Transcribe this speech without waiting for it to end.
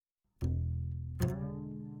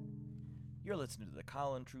You're listening to the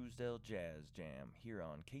Colin Truesdale Jazz Jam here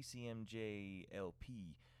on KCMJ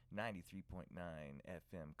LP 93.9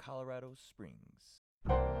 FM, Colorado Springs.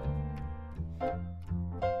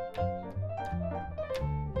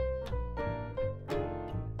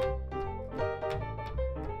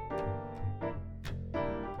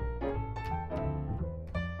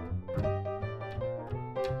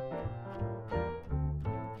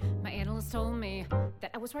 My analyst told me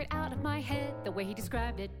that I was right out of my head the way he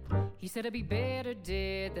described it. He said I'd be better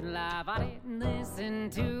dead than alive. I didn't listen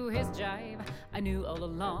to his jive. I knew all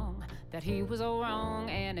along that he was all wrong,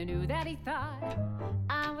 and I knew that he thought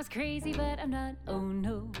I was crazy, but I'm not, oh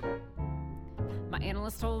no. My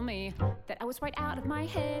analyst told me that I was right out of my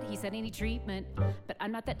head. He said any treatment, but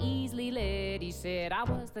I'm not that easily led. He said I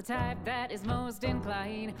was the type that is most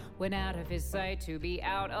inclined when out of his sight to be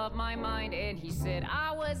out of my mind. And he said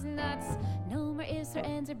I was nuts, no more ifs or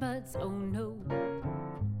ands or buts, oh no.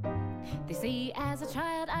 They say as a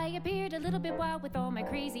child I appeared a little bit wild with all my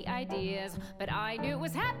crazy ideas, but I knew what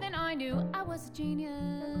was happening, I knew I was a genius.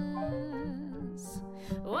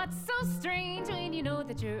 What's so strange when you know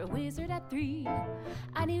that you're a wizard at 3?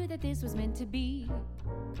 I knew that this was meant to be.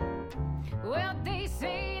 Well, they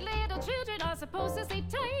say little children are supposed to sleep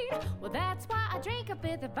tight. Well, that's why I drank a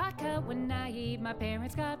bit of vodka one night. My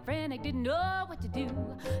parents got frantic, didn't know what to do,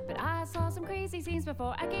 but I saw some crazy scenes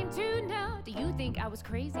before I came to. Now, do you think I was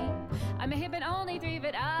crazy? I may have been only 3,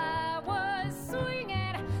 but I was swinging.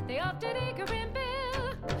 They often Edgar and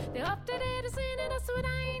Bill, they often Edison, and that's what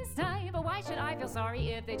Einstein. But why should I feel sorry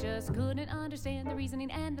if they just couldn't understand the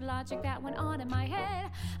reasoning and the logic that went on in my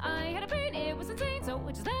head? I had a brain, it was insane, so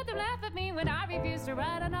I just let them laugh at me when I refused to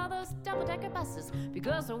ride on all those double-decker buses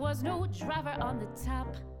because there was no driver on the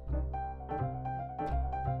top.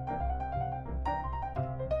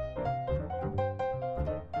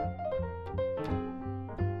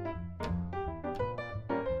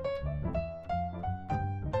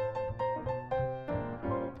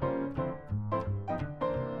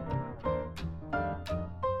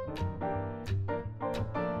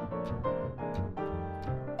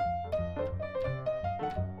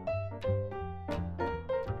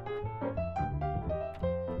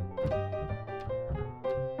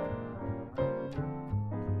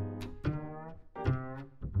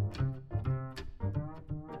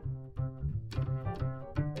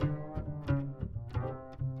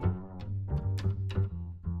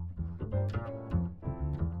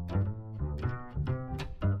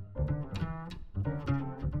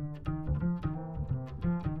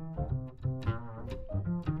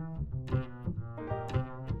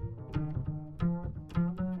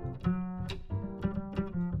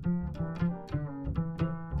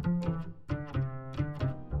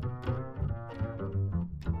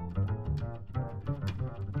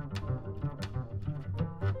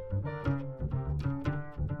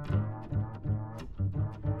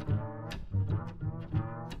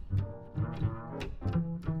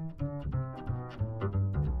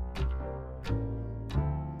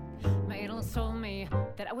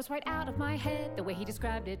 I was right out of my head the way he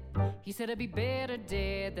described it. He said I'd be better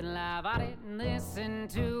dead than alive. I didn't listen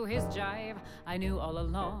to his jive. I knew all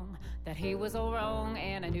along that he was all wrong,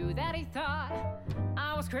 and I knew that he thought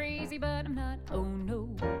I was crazy, but I'm not, oh no.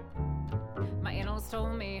 My analyst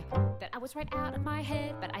told me that I was right out of my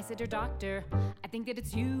head, but I said, dear doctor, I think that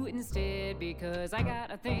it's you instead, because I got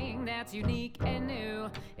a thing that's unique and new.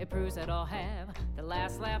 It proves that I'll have the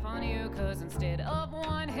last laugh on you, cause instead of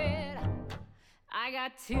one head, I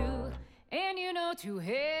got 2, and you know 2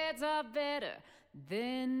 heads are better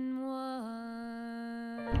than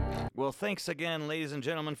one. Well, thanks again, ladies and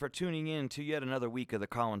gentlemen, for tuning in to yet another week of the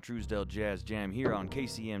Colin Truesdale Jazz Jam here on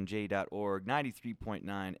KCMJ.org, 93.9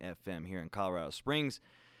 FM here in Colorado Springs.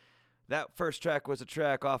 That first track was a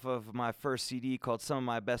track off of my first CD called Some of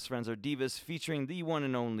My Best Friends Are Divas, featuring the one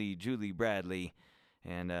and only Julie Bradley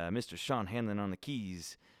and Mr. Sean Hanlon on the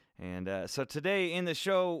keys. And so today in the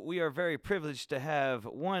show, we are very privileged to have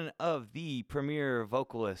one of the premier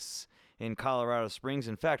vocalists in Colorado Springs.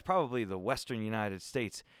 In fact, probably the Western United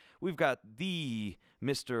States. We've got the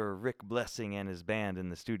Mr. Rick Blessing and his band in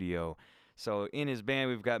the studio. So in his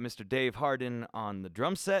band, we've got Mr. Dave Hardin on the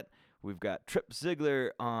drum set. We've got Trip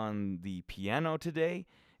Ziegler on the piano today.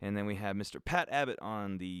 And then we have Mr. Pat Abbott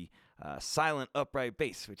on the silent upright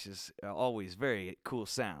bass, which is always very cool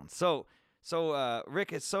sound. So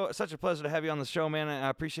Rick, it's such a pleasure to have you on the show, man. I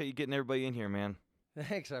appreciate you getting everybody in here, man.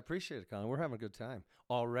 Thanks, I appreciate it, Colin. We're having a good time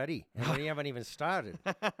already, and we haven't even started.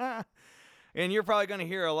 And you're probably going to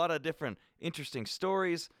hear a lot of different interesting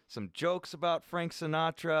stories, some jokes about Frank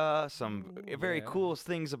Sinatra, some very cool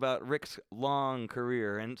things about Rick's long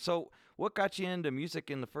career. And so what got you into music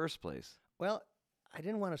in the first place? Well, I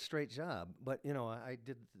didn't want a straight job, but I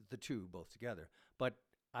did the two both together. But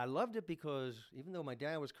I loved it because even though my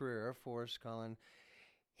dad was career Air Force, Colin,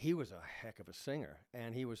 he was a heck of a singer,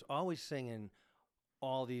 and he was always singing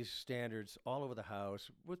all these standards all over the house,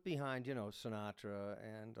 with behind Sinatra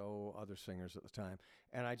and other singers at the time.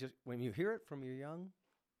 And I just, when you hear it from your young,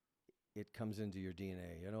 it comes into your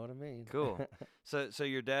DNA. You know what I mean? Cool. So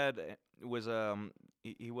your dad was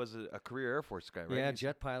he was a career Air Force guy, right? Yeah,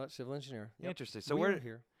 jet pilot, civil engineer. Yep. Interesting. So we where were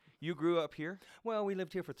here? You grew up here? Well, we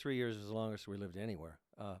lived here for 3 years, as long as we lived anywhere.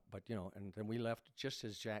 But and then we left just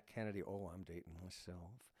as Jack Kennedy. Oh, I'm dating myself.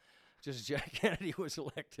 Just as Jack Kennedy was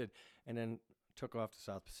elected, and then took off to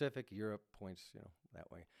South Pacific, Europe, points,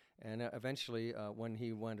 that way. And eventually, when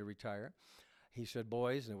he wanted to retire, he said,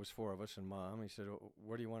 boys, and it was 4 of us and Mom, he said,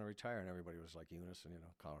 where do you want to retire? And everybody was like, Unison,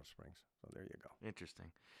 Colorado Springs. So there you go.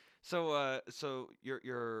 Interesting. So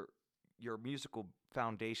your musical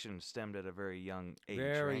foundation stemmed at a very young age,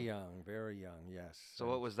 Very right? very young, yes. So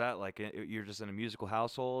what was that like? You're just in a musical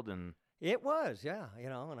household, and It was, yeah,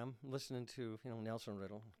 and I'm listening to, Nelson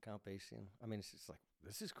Riddle, Count Basie, and I mean, it's just like,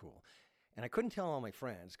 this is cool. And I couldn't tell all my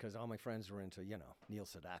friends, because all my friends were into, Neil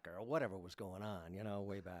Sedaka or whatever was going on,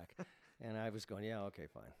 way back. And I was going, yeah, okay,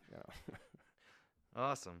 fine.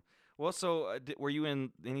 Awesome. Well, so were you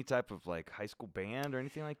in any type of like high school band or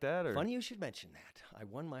anything like that? Or? Funny you should mention that. I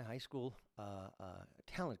won my high school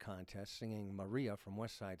talent contest singing Maria from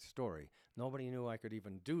West Side Story. Nobody knew I could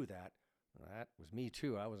even do that. That was me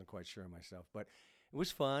too. I wasn't quite sure myself, but it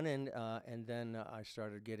was fun. And then I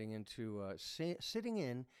started getting into sitting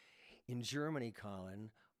in Germany,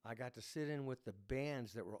 Colin. I got to sit in with the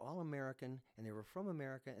bands that were all American, and they were from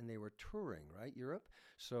America, and they were touring, right, Europe.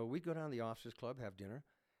 So we'd go down to the Officers Club, have dinner,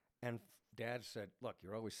 and Dad said, look,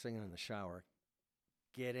 you're always singing in the shower.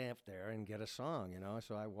 Get up there and get a song,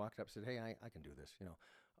 So I walked up and said, hey, I can do this,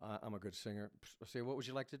 I'm a good singer. I say, what would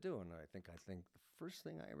you like to do? And I think the first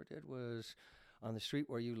thing I ever did was On the Street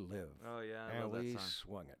Where You Live. Oh, yeah, I and love that we song.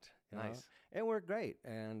 swung it. Nice. It worked great.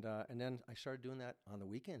 And then I started doing that on the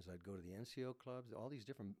weekends. I'd go to the NCO clubs, all these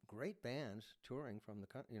different great bands touring from the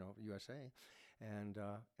USA. And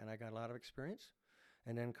I got a lot of experience.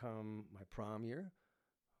 And then come my prom year,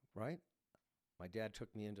 right? My dad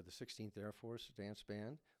took me into the 16th Air Force dance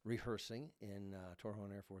band, rehearsing in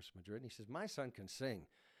Torrejon Air Force, Madrid. And he says, my son can sing.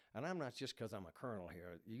 And I'm not just because I'm a colonel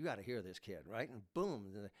here. You got to hear this kid, right? And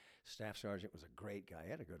boom, the staff sergeant was a great guy.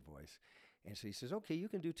 He had a good voice. And so he says, okay, you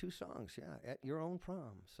can do 2 songs, at your own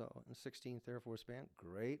prom. So in the 16th Air Force Band,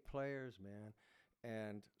 great players, man.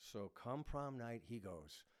 And so come prom night, he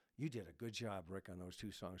goes, you did a good job, Rick, on those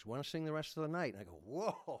 2 songs. Want to sing the rest of the night? And I go,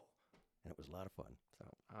 whoa. And it was a lot of fun. So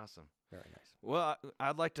awesome. Very nice. Well,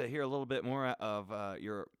 I'd like to hear a little bit more of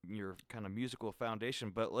your kind of musical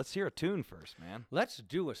foundation, but let's hear a tune first, man. Let's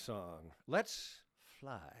do a song. Let's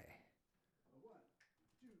fly.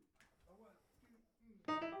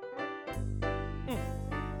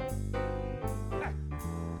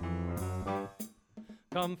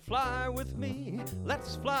 Come fly with me,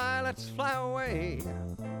 let's fly away.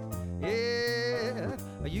 Yeah,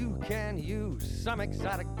 you can use some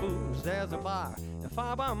exotic booze. There's a bar in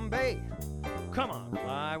far Bombay. Come on,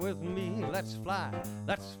 fly with me, let's fly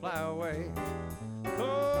away.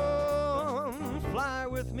 Come fly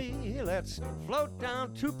with me, let's float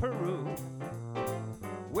down to Peru.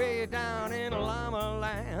 Way down in Llama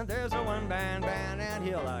Land, there's a one-band band, and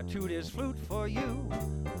he'll toot his flute for you.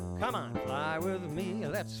 Come on, fly with me,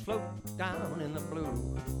 let's float down in the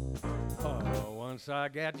blue. Oh, once I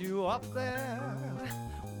get you up there,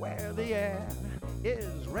 where the air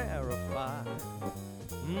is rarefied,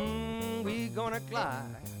 we gonna glide,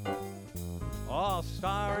 all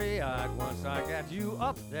starry-eyed. Once I get you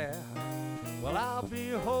up there, well, I'll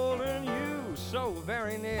be holding you so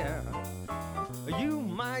very near. You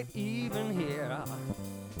might even hear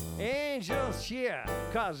angels cheer,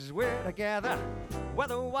 'cause we're together.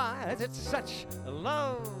 Weather-wise, it's such a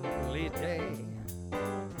lovely day.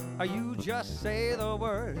 You just say the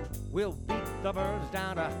word, we'll beat the birds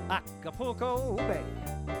down to Acapulco Bay.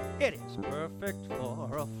 It is perfect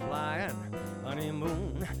for a flying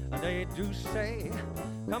honeymoon, they do say.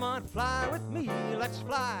 Come on, fly with me, let's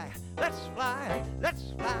fly, let's fly,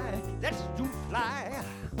 let's fly, let's do fly.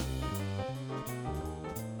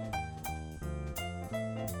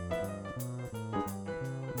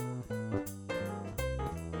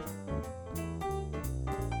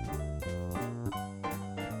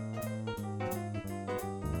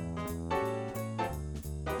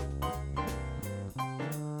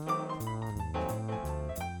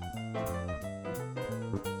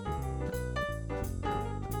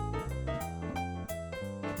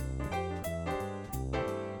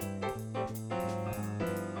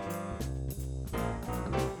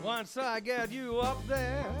 Once I get you up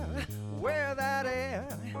there, where that air,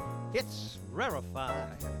 it's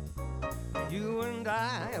rarefied. You and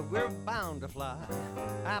I, we're bound to fly,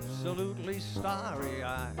 absolutely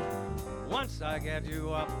starry-eyed. Once I get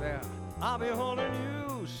you up there, I'll be holding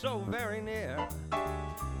you so very near.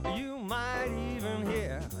 You might even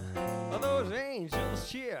hear those angels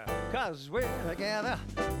cheer, 'cause we're together.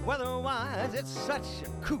 Weather-wise, it's such a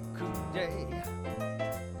cuckoo day.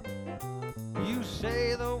 You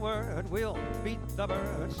say the word, we'll beat the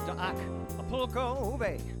birds to Acapulco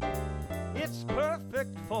Bay. It's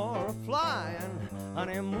perfect for a flying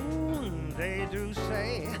honeymoon, they do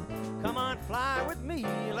say. Come on, fly with me,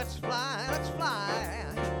 let's fly, let's fly.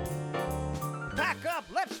 Pack up,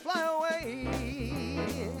 let's fly away.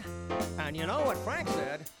 And you know what Frank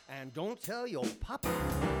said, and don't tell your papa.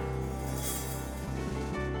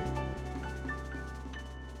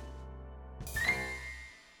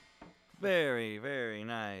 Very, very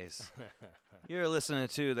nice. You're listening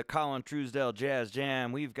to the Colin Truesdell Jazz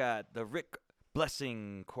Jam. We've got the Rick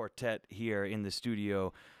Blessing Quartet here in the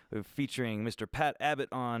studio, featuring Mr. Pat Abbott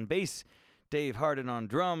on bass, Dave Hardin on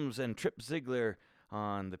drums, and Trip Ziegler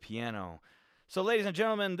on the piano. So, ladies and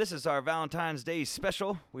gentlemen, this is our Valentine's Day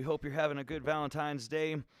special. We hope you're having a good Valentine's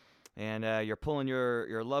Day, and you're pulling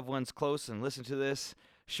your loved ones close and listen to this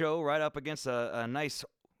show right up against a nice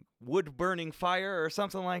wood-burning fire or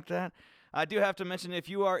something like that. I do have to mention, if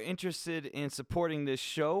you are interested in supporting this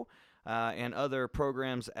show and other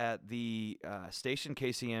programs at the station,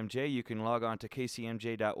 KCMJ, you can log on to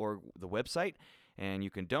kcmj.org, the website, and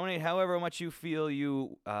you can donate however much you feel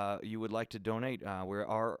you would like to donate. We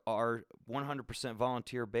are 100%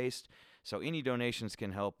 volunteer-based, so any donations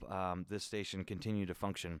can help this station continue to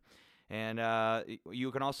function. And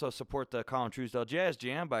you can also support the Colin Truesdell Jazz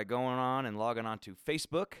Jam by going on and logging on to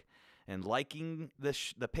Facebook and liking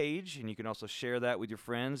the page, and you can also share that with your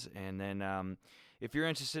friends. And then if you're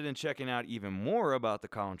interested in checking out even more about the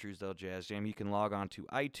Colin Truesdell Jazz Jam, you can log on to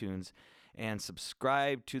iTunes and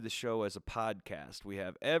subscribe to the show as a podcast. We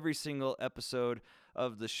have every single episode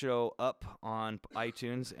of the show up on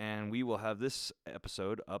iTunes, and we will have this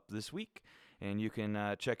episode up this week. And you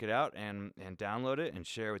can check it out and download it and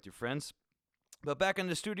share with your friends. But back in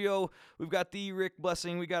the studio, we've got the Rick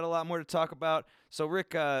Blessing. We got a lot more to talk about. So,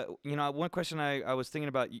 Rick, one question I was thinking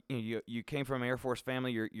about, you came from an Air Force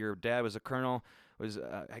family. Your dad was a colonel, was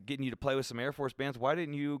getting you to play with some Air Force bands. Why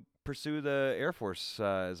didn't you pursue the Air Force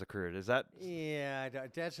as a career? Is that? Yeah,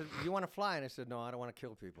 Dad said, "You want to fly?" And I said, "No, I don't want to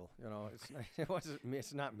kill people. It wasn't me.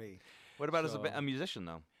 It's not me." What about as a musician,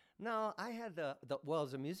 though? No, I had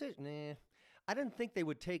as a musician, I didn't think they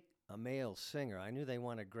would take a male singer. I knew they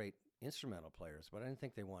wanted great instrumental players, but I didn't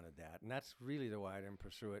think they wanted that. And that's really the why I didn't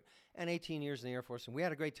pursue it. And 18 years in the Air Force, and we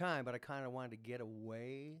had a great time, but I kind of wanted to get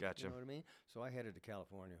away. Gotcha. You know what I mean? So I headed to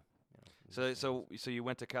California. So you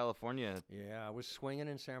went to California. Yeah, I was swinging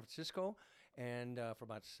in San Francisco, and for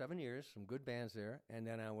about 7 years, some good bands there. And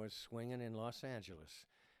then I was swinging in Los Angeles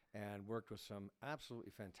and worked with some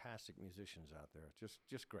absolutely fantastic musicians out there.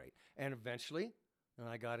 Just great. And eventually, and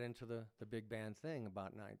I got into the big band thing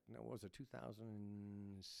about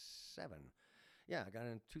 2007. Yeah, I got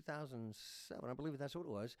in 2007, I believe that's what it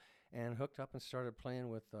was, and hooked up and started playing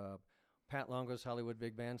with Pat Longo's Hollywood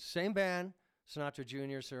Big Band. Same band, Sinatra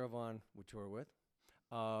Jr., Sarah Vaughan would tour with,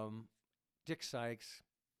 Dick Sykes.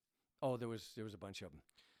 Oh, there was a bunch of them.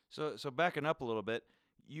 So backing up a little bit,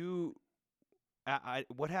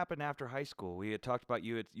 what happened after high school? We had talked about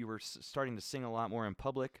you were starting to sing a lot more in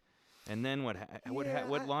public. And then what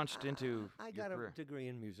launched into I your got career? a degree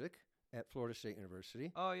in music at Florida State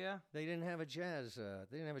University. Oh yeah. They didn't have a jazz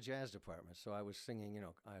department, so I was singing.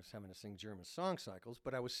 I was having to sing German song cycles,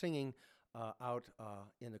 but I was singing out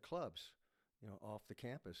in the clubs, off the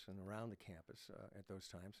campus and around the campus at those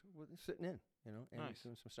times, sitting in, and Nice.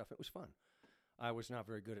 doing some stuff. It was fun. I was not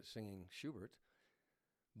very good at singing Schubert,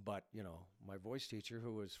 but my voice teacher,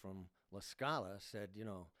 who was from La Scala, said,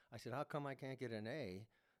 I said, how come I can't get an A?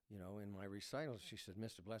 In my recitals? She said,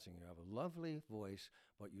 Mr. Blessing, you have a lovely voice,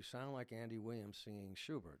 but you sound like Andy Williams singing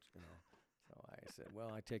Schubert. So I said,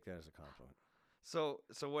 well, I take that as a compliment. So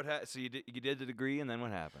what? So you did the degree, and then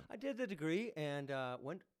what happened? I did the degree and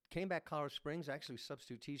came back Colorado Springs. Actually,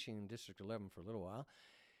 substitute teaching in District 11 for a little while,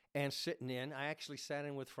 and sitting in. I actually sat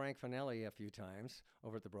in with Frank Fanelli a few times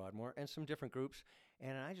over at the Broadmoor and some different groups,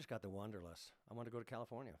 and I just got the wanderlust. I wanted to go to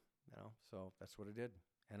California, so that's what I did.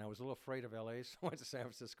 And I was a little afraid of L.A., so I went to San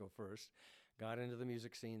Francisco first, got into the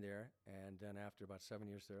music scene there, and then after about 7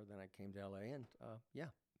 years there, then I came to L.A. and,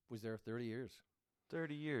 was there 30 years.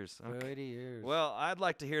 30 years. Okay. 30 years. Well, I'd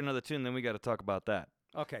like to hear another tune, then we got to talk about that.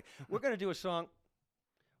 Okay, we're going to do a song.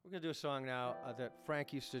 We're going to do a song now that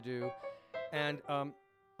Frank used to do, and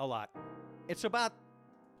a lot. It's about,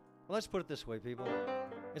 let's put it this way, people.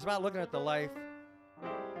 It's about looking at the life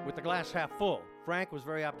with the glass half full. Frank was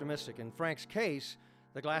very optimistic. In Frank's case,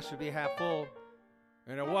 the glass would be half full,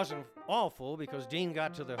 and it wasn't all full because Dean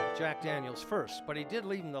got to the Jack Daniels first, but he did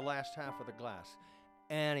leave him the last half of the glass.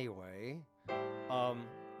 Anyway, we're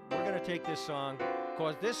going to take this song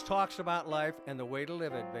because this talks about life and the way to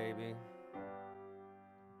live it, baby.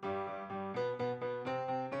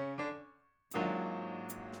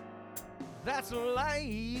 That's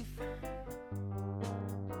life.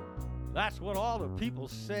 That's what all the people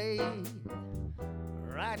say.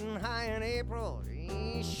 Riding high in April,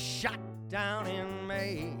 shot down in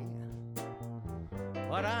May.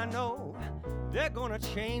 But I know they're gonna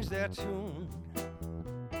change their tune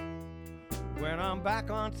when I'm back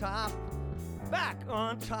on top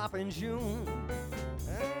in June.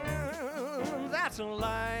 That's a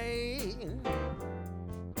lie.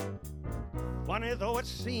 Funny though it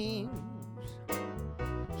seems,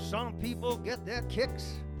 some people get their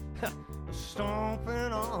kicks stomping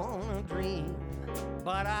on a dream.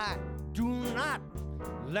 But I do not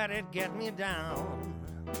let it get me down,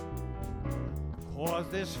 'cause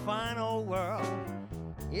this fine old world,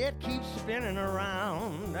 it keeps spinning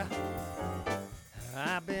around.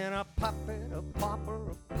 I've been a puppet, a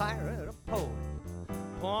pauper, a pirate, a poet,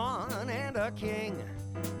 pawn and a king.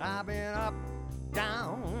 I've been up,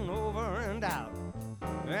 down, over and out,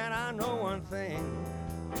 and I know one thing.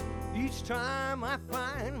 Each time I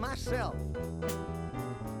find myself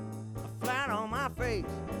flat on my face,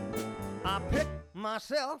 I pick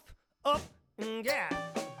myself up and get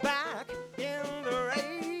back in the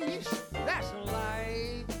race. That's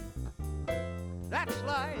life. That's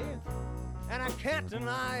life. And I can't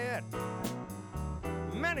deny it.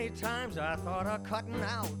 Many times I thought of cutting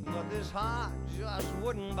out, but this heart just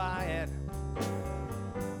wouldn't buy it.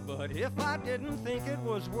 But if I didn't think it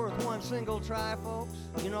was worth one single try, folks,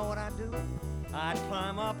 you know what I'd do? I'd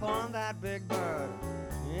climb up on that big bird,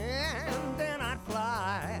 and then I'd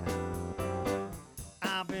fly.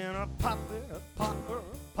 I've been a puppet, a pauper,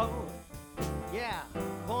 a poet, yeah,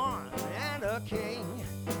 born and a king.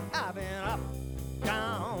 I've been up,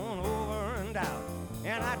 down, over and out,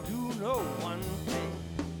 and I do know one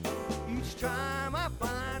thing. Each time I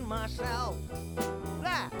find myself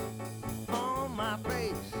flat on my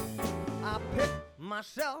face, I pick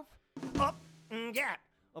myself up and get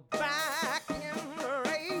back in the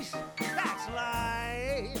race. That's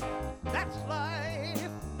life. That's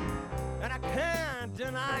life. And I can't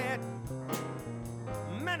deny it.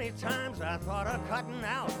 Many times I thought of cutting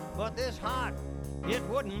out, but this heart, it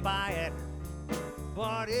wouldn't buy it.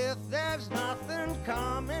 But if there's nothing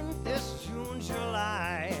coming this June,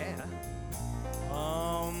 July,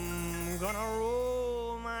 I'm gonna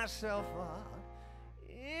roll myself up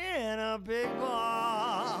in a big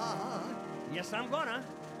ball. Yes, I'm gonna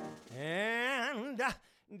and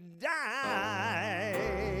die.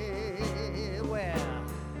 Well,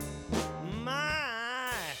 my.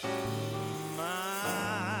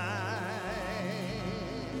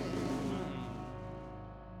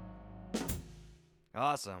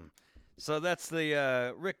 Awesome. So that's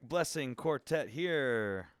the Rick Blessing Quartet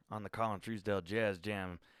here on the Colin Truesdale Jazz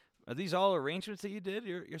Jam. Are these all arrangements that you did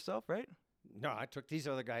yourself, right? No, I took these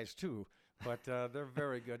other guys too, but they're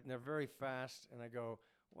very good and they're very fast. And I go,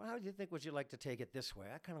 well, how do you think would you like to take it this way?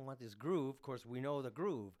 I kind of want this groove. Of course, we know the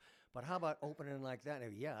groove, but how about opening like that?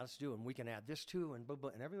 And yeah, let's do it. And we can add this too, and blah, blah,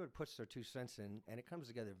 and everyone puts their 2 cents in, and it comes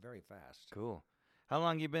together very fast. Cool. How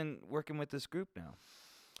long you been working with this group now?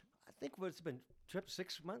 I think it's been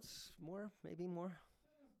 6 months, more, maybe more.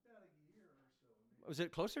 About a year or so. Was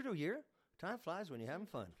it closer to a year? Time flies when you're having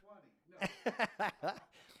fun. 20. No.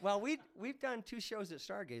 Well, we've done 2 shows at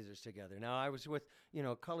Stargazers together. Now, I was with,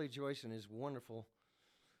 Cully Joyce and his wonderful,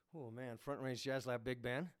 Front Range Jazz Lab Big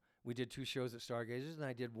Band. We did 2 shows at Stargazers, and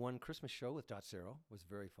I did one Christmas show with Dot Zero. It was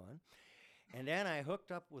very fun. And then I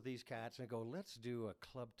hooked up with these cats and go, let's do a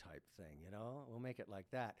club type thing, We'll make it like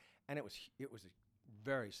that. And it was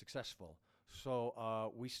very successful.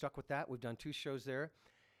 So we stuck with that. We've done 2 shows there.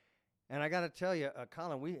 And I got to tell you,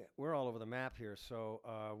 Colin, we're all over the map here. So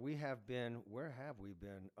we have been, where have we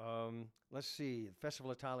been? Let's see,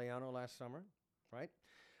 Festival Italiano last summer, right?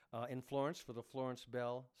 In Florence for the Florence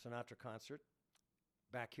Bell Sinatra concert.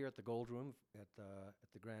 Back here at the Gold Room at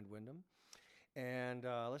the Grand Wyndham. And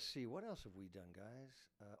let's see, what else have we done, guys?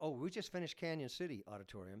 We just finished Canyon City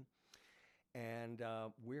Auditorium. And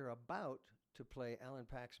we're about to play Alan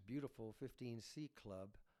Pack's beautiful 15C Club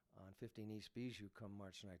on 15 East Bijou come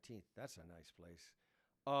March 19th. That's a nice place.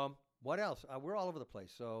 What else? We're all over the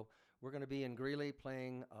place. So We're going to be in Greeley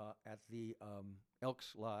playing at the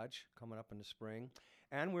Elks Lodge coming up in the spring.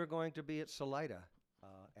 And we're going to be at Salida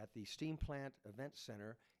at the Steam Plant Event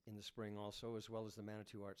Center in the spring also, as well as the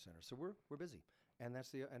Manitou Arts Center. So we're busy. And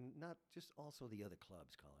that's and not just also the other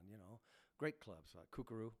clubs, Colin, you know. Great clubs.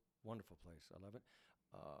 Kookaroo, wonderful place. I love it.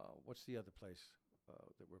 What's the other place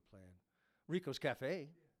that we're playing? Rico's Cafe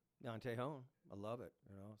on Tejon. I love it.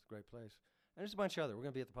 You know, it's a great place. And there's a bunch of other. We're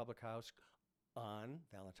going to be at the Public House on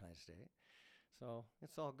Valentine's Day. So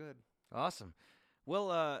it's all good. Awesome.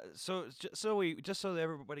 Well, so that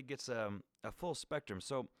everybody gets a full spectrum.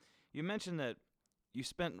 So you mentioned that you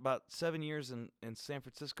spent about 7 years in San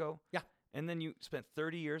Francisco. Yeah. And then you spent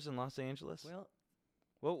 30 years in Los Angeles.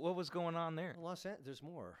 Well, what was going on there? Los Angeles, there's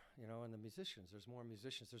more, you know, and the musicians, there's more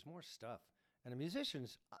musicians, there's more stuff. And the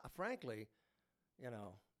musicians, frankly, you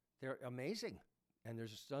know, they're amazing. And there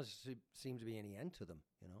just doesn't seem to be any end to them,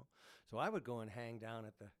 you know. So I would go and hang down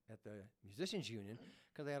at the Musicians Union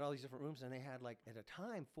because they had all these different rooms, and they had, like, at a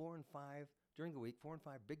time, 4 and 5, during the week, 4 and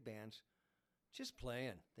 5 big bands just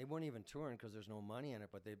playing. They weren't even touring because there's no money in it,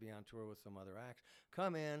 but they'd be on tour with some other acts.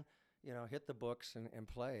 Come in, you know, hit the books and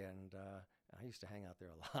play. And I used to hang out there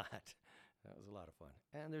a lot. That was a lot of fun.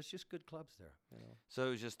 And there's just good clubs there, you know. So it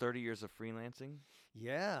was just 30 years of freelancing?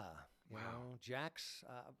 Yeah. You Wow. know, Jack's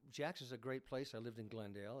is a great place. I lived in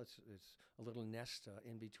Glendale. It's a little nest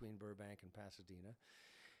in between Burbank and Pasadena.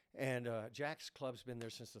 And Jack's Club's been there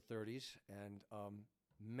since the 30s. And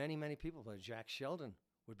many people play. Jack Sheldon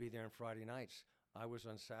would be there on Friday nights. I was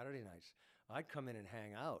on Saturday nights. I'd come in and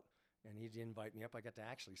hang out, and he'd invite me up. I got to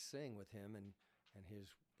actually sing with him and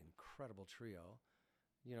his incredible trio.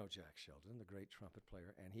 You know Jack Sheldon, the great trumpet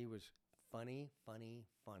player. And he was funny.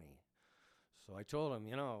 So I told him,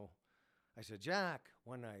 you know, I said, Jack,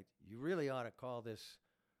 one night, you really ought to call this,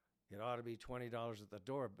 it ought to be $20 at the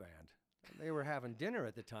door band. They were having dinner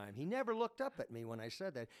at the time. He never looked up at me when I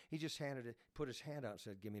said that. He just put his hand out and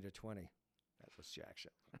said, give me the 20. That was Jack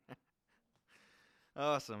Sheldon.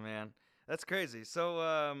 Awesome, man. That's crazy.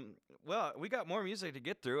 So, well, we got more music to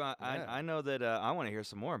get through. I know that I want to hear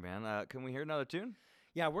some more, man. Can we hear another tune?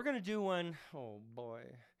 Yeah, we're going to do one. Oh, boy.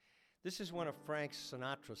 This is one of Frank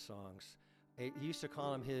Sinatra songs. He used to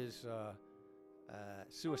call them his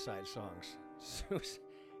suicide songs.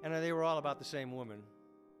 And they were all about the same woman,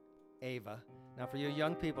 Ava. Now, for you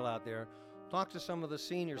young people out there, talk to some of the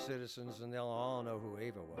senior citizens, and they'll all know who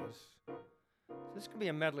Ava was. This could be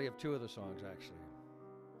a medley of 2 of the songs, actually.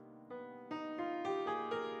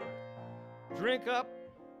 Drink up,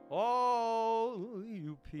 all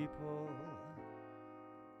you people.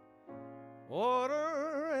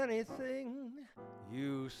 Order anything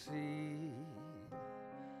you see.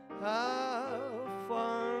 Have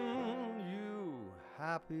fun, you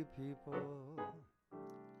happy people.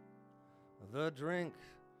 The drink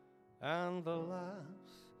and the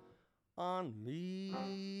laughs on me.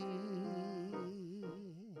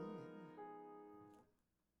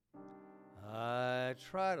 I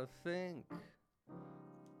try to think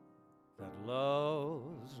that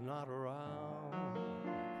love's not around.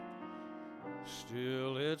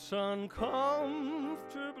 Still it's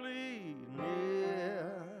uncomfortably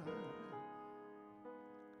near.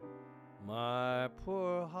 My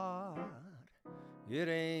poor heart, it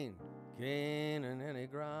ain't gaining any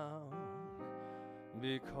ground,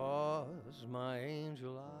 because my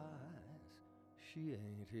angel eyes, she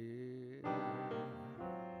ain't here.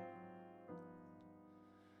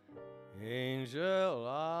 Angel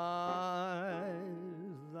eyes,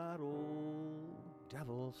 that old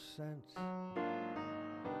devil sent,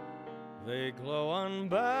 they glow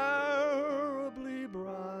unbearably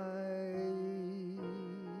bright.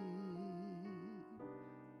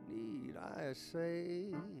 Need I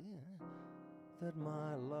say that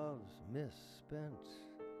my love's misspent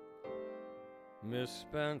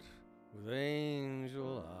with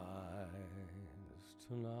angel eyes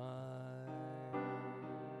tonight?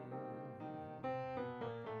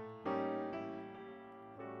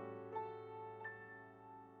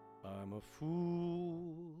 I'm a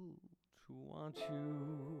fool to want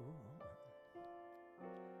you.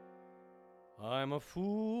 I'm a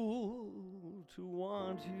fool to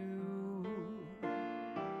want you,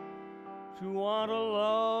 to want a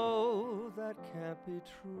love that can't be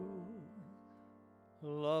true, a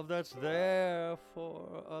love that's there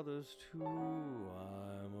for others too.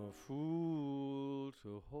 I'm a fool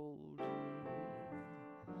to hold you,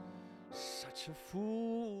 such a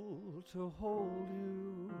fool to hold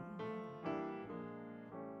you.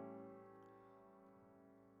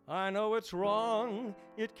 I know it's wrong,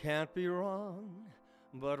 it can't be wrong,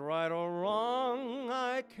 but right or wrong,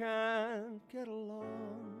 I can't get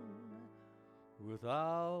along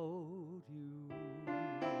without you.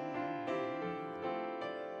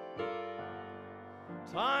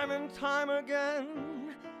 Time and time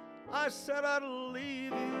again, I said I'd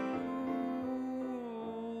leave you.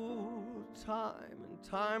 Time and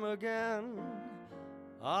time again,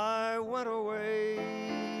 I went away.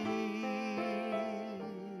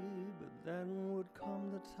 But then would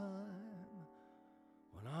come the time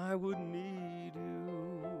when I would need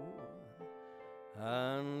you.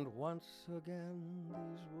 And once again,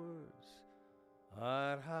 these words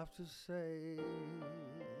I'd have to say.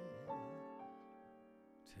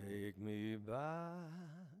 Take me back,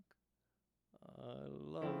 I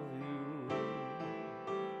love you.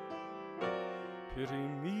 Pity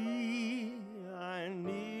me, I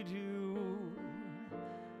need you.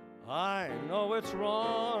 I know it's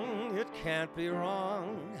wrong, it can't be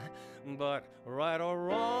wrong, but right or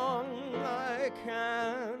wrong, I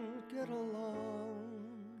can't get along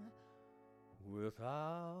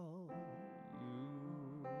without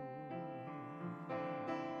you.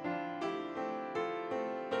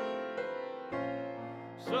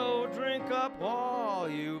 So drink up, all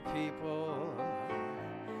you people,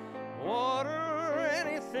 water,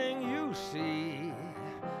 anything you see.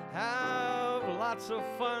 Have lots of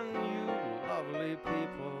fun, you lovely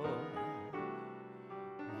people.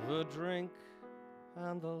 The drink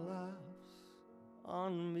and the laughs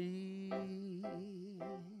on me.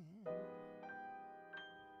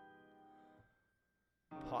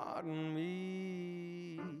 Pardon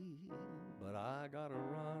me, but I gotta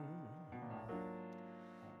run.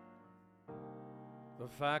 The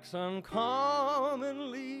facts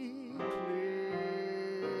uncommonly clear.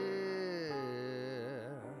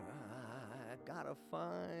 I gotta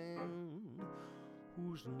find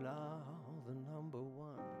who's now the number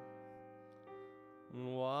one, and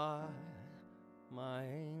why my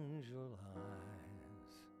angel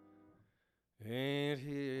eyes ain't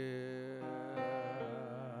here.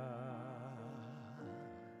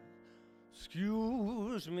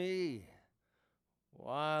 Excuse me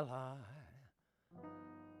while I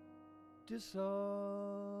disappear.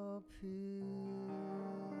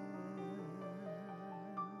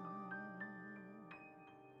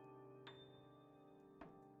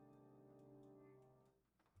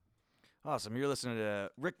 Awesome. You're listening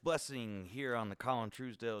to Rick Blessing here on the Colin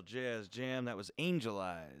Truesdale Jazz Jam. That was Angel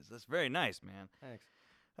Eyes. That's very nice, man. Thanks.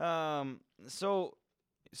 So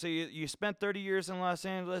you spent 30 years in Los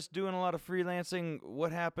Angeles doing a lot of freelancing.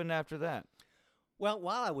 What happened after that? Well,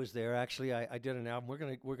 while I was there, actually, I did an album.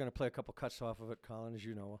 We're gonna play a couple cuts off of it, Colin, as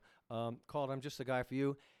you know, called "I'm Just the Guy for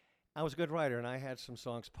You." I was a good writer, and I had some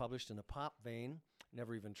songs published in the pop vein.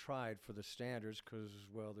 Never even tried for the standards because,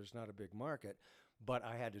 well, there's not a big market, but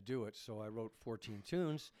I had to do it. So I wrote 14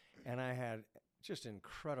 tunes, and I had just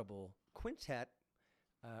incredible quintet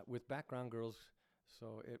with background girls.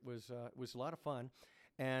 So it was a lot of fun,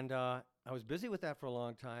 and I was busy with that for a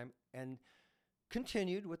long time, and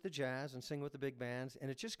continued with the jazz and sing with the big bands,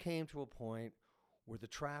 and it just came to a point where the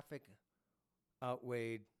traffic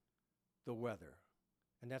outweighed the weather,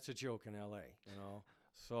 and that's a joke in LA, you know.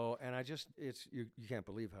 So, and I just, you can't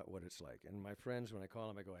believe what it's like. And my friends, when I call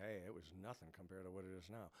them, I go, hey, it was nothing compared to what it is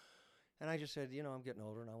now. And I just said, you know, I'm getting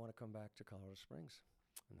older and I want to come back to Colorado Springs,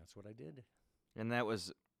 and that's what I did. And that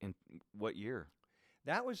was in what year?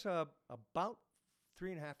 That was about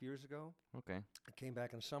 3.5 years ago. Okay. I came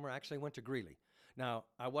back in the summer. I actually went to Greeley. Now,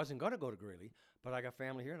 I wasn't going to go to Greeley, but I got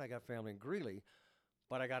family here and I got family in Greeley.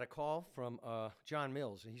 But I got a call from John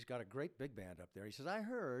Mills, and he's got a great big band up there. He says, I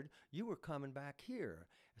heard you were coming back here.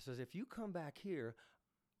 He says, if you come back here,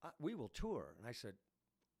 we will tour. And I said,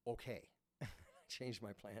 okay. Changed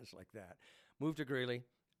my plans like that. Moved to Greeley.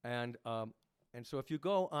 And so if you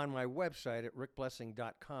go on my website at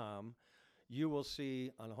rickblessing.com, you will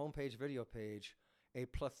see on the homepage, video page, a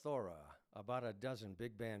plethora, about a dozen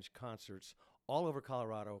big band concerts all over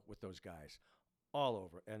Colorado with those guys, all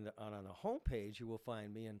over. And on the homepage, you will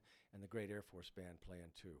find me and the Great Air Force Band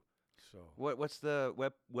playing too. So what's the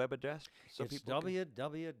web address? So it's people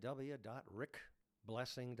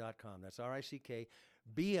www.rickblessing.com. That's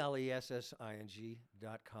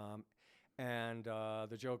RickBlessing.com. And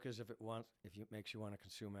the joke is, if it makes you want to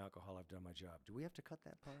consume alcohol, I've done my job. Do we have to cut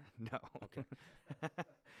that part? No. Okay.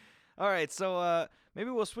 All right, so maybe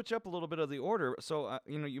we'll switch up a little bit of the order. So,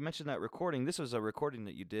 you mentioned that recording. This was a recording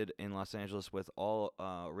that you did in Los Angeles with all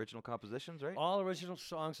original compositions, right? All original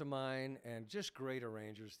songs of mine, and just great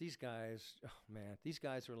arrangers. These guys, oh man, these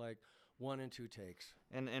guys are like 1 and 2 takes.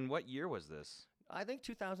 And what year was this? I think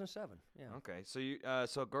 2007. Yeah. Okay, so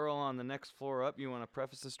so Girl on the Next Floor Up. You want to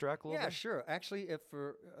preface this track a little bit? Yeah, sure. Actually, if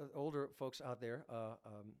for older folks out there,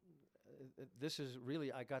 this is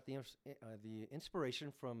really, I got the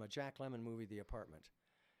inspiration from a Jack Lemmon movie, The Apartment.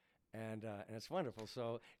 And it's wonderful.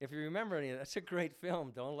 So if you remember any, that's a great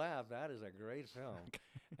film. Don't laugh. That is a great film.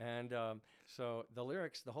 And so the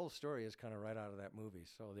lyrics, the whole story is kind of right out of that movie.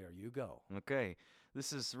 So there you go. Okay.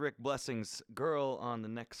 This is Rick Blessing's Girl on the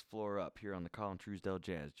Next Floor Up here on the Colin Truesdale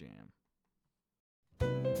Jazz Jam.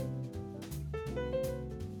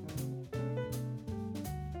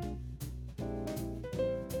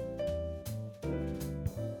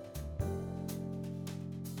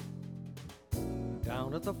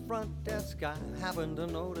 Down at the front desk, I happened to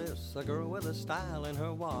notice a girl with a style in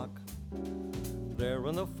her walk. There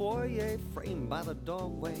in the foyer, framed by the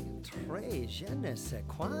doorway, très je ne sais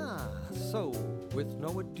quoi. So, with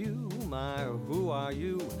no ado, my who are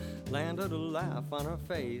you landed a laugh on her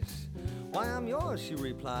face. Why, I'm yours, she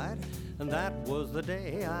replied, and that was the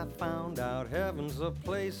day I found out heaven's a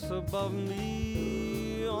place above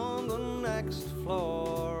me on the next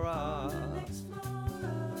floor up.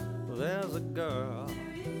 There's a girl,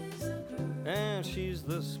 and she's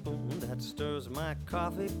the spoon that stirs my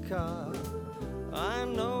coffee cup. I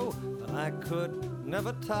know I could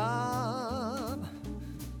never top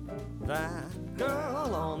that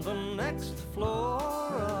girl on the next floor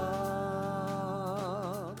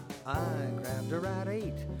up. I grabbed her at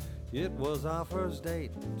 8. It was our first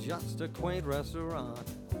date, just a quaint restaurant.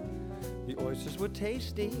 The oysters were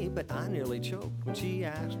tasty, but I nearly choked when she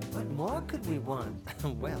asked, what more could we want?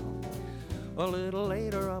 Well, a little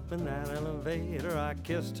later up in that elevator, I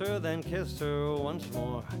kissed her, then kissed her once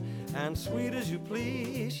more. And sweet as you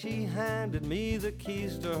please, she handed me the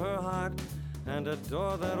keys to her heart and a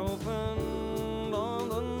door that opened on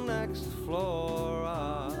the next floor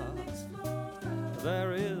up.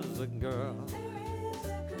 There is a girl.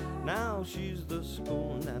 Now she's the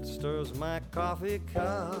spoon that stirs my coffee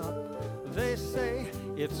cup. They say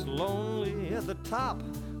it's lonely at the top,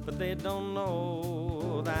 but they don't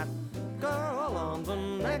know that girl on the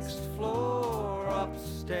next floor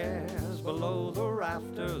upstairs below the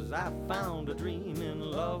rafters. I found a dream in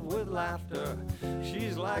love with laughter.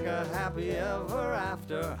 She's like a happy ever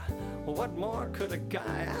after. What more could a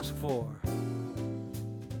guy ask for?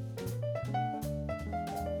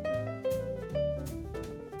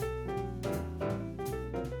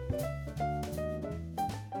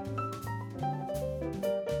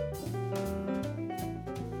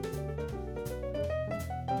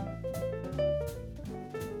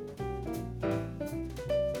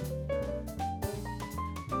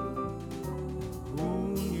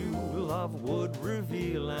 Would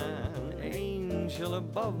reveal an angel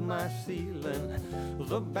above my ceiling.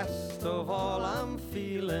 The best of all I'm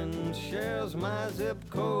feeling shares my zip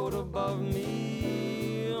code above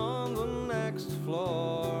me on the next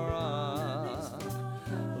floor up.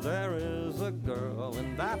 There is a girl,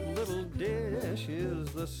 and that little dish is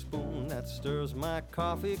the spoon that stirs my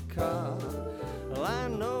coffee cup. Well, I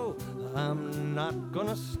know I'm not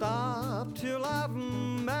gonna stop till I've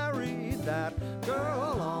married that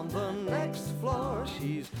girl on the next floor.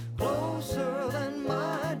 She's closer than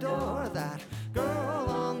my door, that girl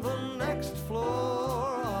on the next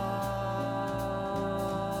floor.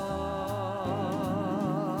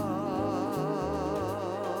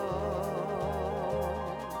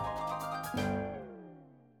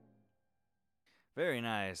 Very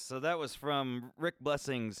nice. So that was from Rick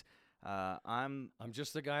Blessing's I'm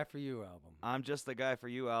Just the Guy for You album. I'm Just the Guy for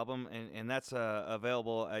You album, and that's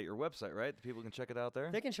available at your website, right? People can check it out there.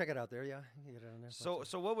 They can check it out there, yeah. You can get it on there. So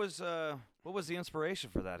what was the inspiration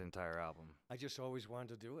for that entire album? I just always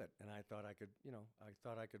wanted to do it, and I thought I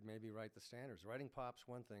could maybe write the standards. Writing pop's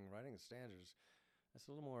one thing, writing the standards, that's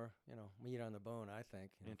a little more, meat on the bone, I think.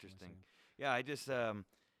 Interesting. Yeah, I just so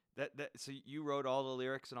you wrote all the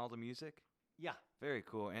lyrics and all the music? Yeah. Very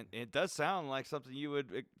cool. And it does sound like something you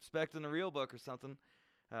would expect in a real book or something.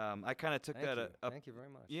 I kind of took Thank that you. up. Thank you very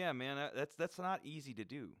much. Yeah, man, that's not easy to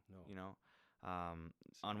do. No.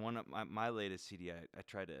 On one of my latest CD, I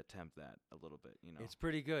tried to attempt that a little bit. It's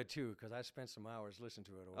pretty good too, because I spent some hours listening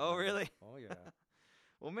to it. Oh, really? Oh, yeah.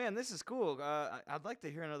 Well, man, this is cool. I'd like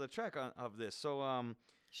to hear another track of this. So,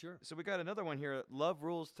 Sure. So we got another one here. Love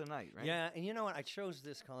Rules Tonight, right? Yeah, and you know what? I chose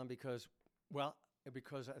this, Colin, because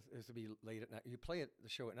it's to be late at night. You play the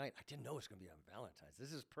show at night. I didn't know it was going to be on Valentine's.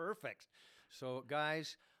 This is perfect. So,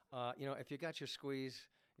 guys, if you got your squeeze,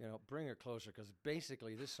 bring her closer, because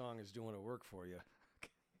basically this song is doing the work for you.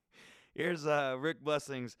 Here's Rick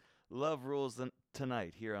Blessing's Love Rules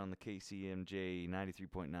Tonight here on the KCMJ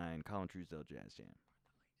 93.9 Colin Truesdale Jazz Jam.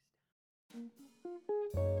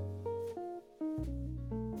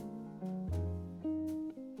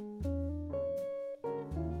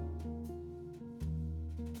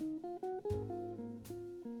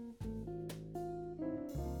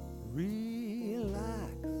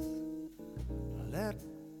 Relax, let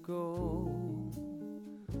go,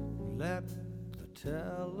 let the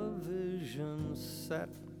television set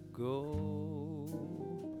go.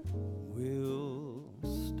 We'll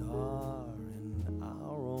star in our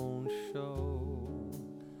own show.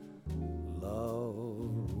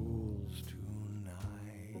 Love rules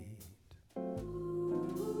tonight.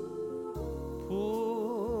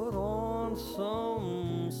 Put on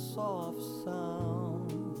some soft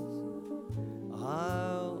sounds.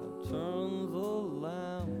 I'll turn the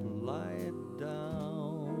lamp light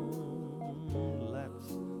down. Let's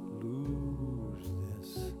lose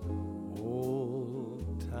this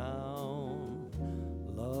old town.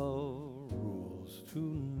 Love rules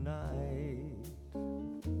tonight.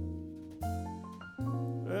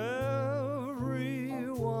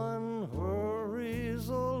 Everyone hurries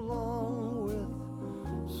along with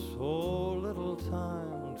so little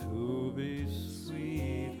time to be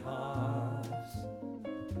sweethearts.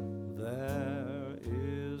 There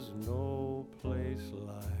is no place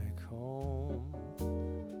like home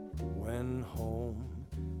when home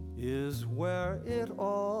is where it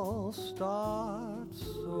all starts.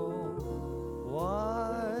 So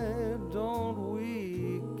why don't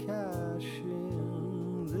we cash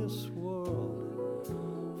in this world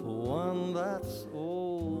for one that's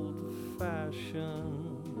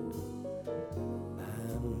old-fashioned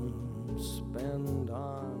and spend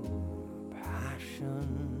on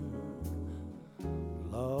passion?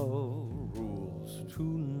 Love rules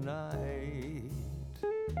tonight.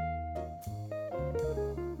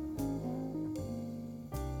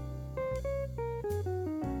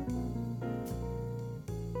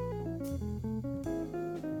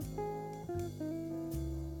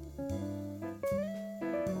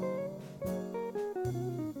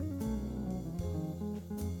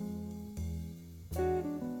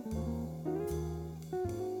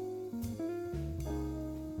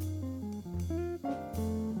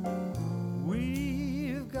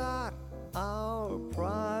 We've got our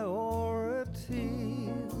priorities,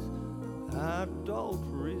 adult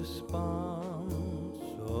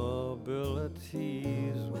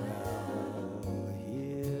responsibilities. Well,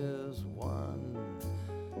 here's one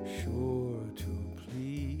sure to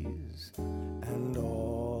please, and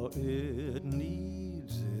all it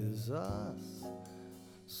needs is us.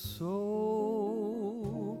 So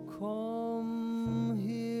come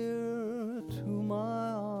here to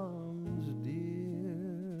my arms,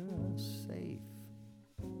 dear, safe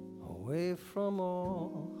away from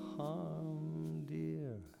all harm,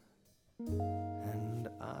 dear, and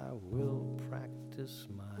I will practice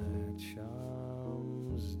my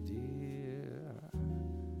charms, dear.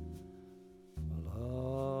 Love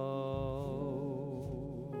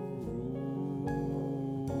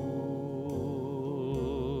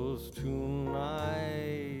rules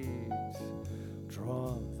tonight.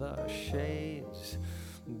 Draw the shades,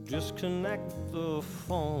 disconnect the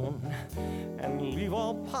phone, and leave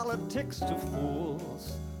all politics to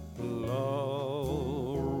fools.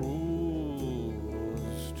 Love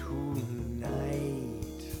rules tonight.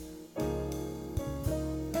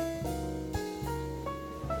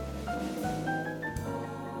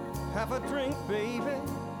 Have a drink, baby.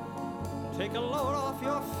 Take a load off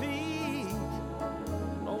your feet.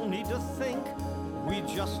 No need to think. We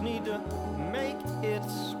just need to make it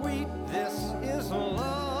sweet. This is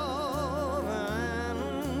love,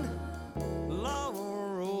 and love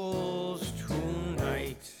rules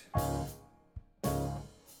tonight.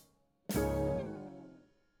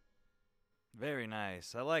 Very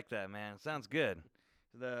nice. I like that, man. Sounds good.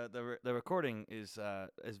 The recording is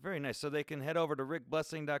very nice. So they can head over to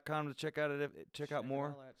rickblessing.com to check out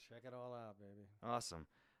more. Check it all out, baby. Awesome.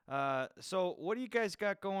 So what do you guys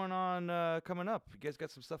got going on coming up? You guys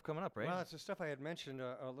got some stuff coming up, right? Well, it's the stuff I had mentioned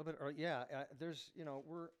a little bit. Yeah, there's,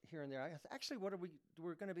 we're here and there. Actually,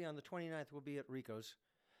 we're going to be on the 29th. We'll be at Rico's,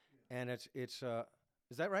 and it's is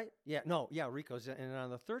that right? Yeah, no, yeah, Rico's. And on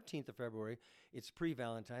the 13th of February, it's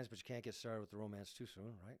pre-Valentine's, but you can't get started with the romance too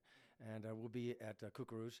soon, right? And we'll be at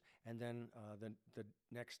Kookaroo's, and then the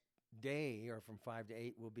next day, or from 5 to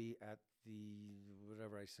 8, we'll be at the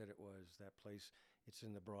whatever I said it was, that place. It's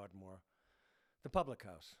in the Broadmoor, the Public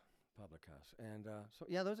House. And so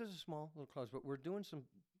yeah, those are the small little clubs, but we're doing some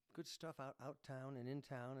good stuff out town and in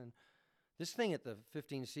town. And this thing at the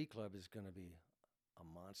 15C Club is going to be a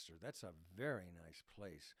monster. That's a very nice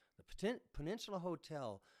place. The Peninsula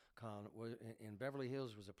Hotel in Beverly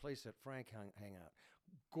Hills was a place that Frank hang out.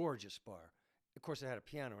 Gorgeous bar. Of course, it had a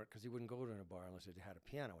piano in it because he wouldn't go to a bar unless it had a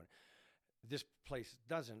piano in it. This place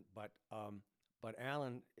doesn't, but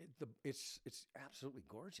Alan, it's absolutely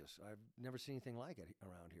gorgeous. I've never seen anything like it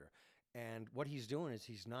around here. And what he's doing is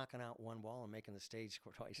he's knocking out one wall and making the stage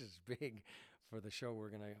twice as big for the show we're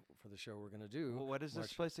gonna do. Well, what is this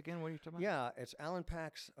March- place again? What are you talking about? Yeah, it's Alan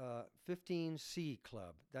Pack's 15C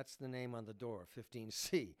Club. That's the name on the door,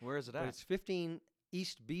 15C. Where is it But at? it's 15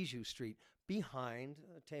 East Bijou Street, behind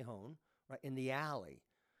Tejon, right in the alley.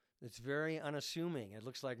 It's very unassuming. It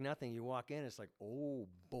looks like nothing. You walk in, it's like, oh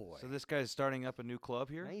boy. So this guy's starting up a new club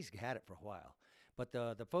here? Now, he's had it for a while. But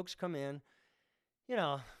the folks come in, you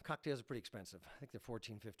know, cocktails are pretty expensive. I think they're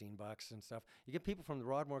 $14-15 and stuff. You get people from the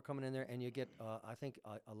Broadmoor coming in there, and you get, I think,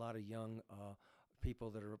 a lot of young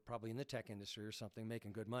people that are probably in the tech industry or something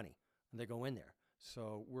making good money, and they go in there.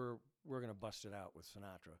 So we're going to bust it out with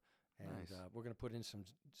Sinatra, and Nice. we're going to put in some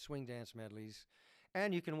swing dance medleys,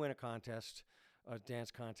 and you can win a contest, a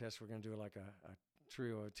dance contest. We're going to do like a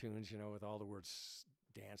trio of tunes, you know, with all the words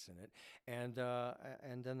dance in it, and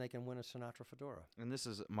then they can win a Sinatra fedora. And this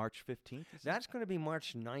is March 15th? is it? That's going to be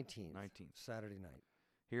March 19th, 19th. Saturday night.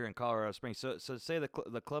 Here in Colorado Springs. So say the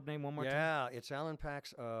club name one more time. Yeah, it's Alan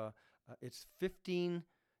Pack's. It's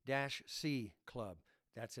 15-C Club.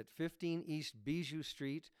 That's at 15 East Bijou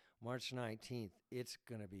Street, March 19th. It's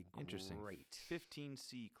going to be Interesting. great.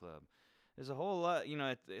 15C Club. There's a whole lot, you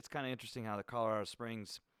know, it's kind of interesting how the Colorado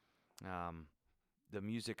Springs, the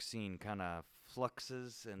music scene kind of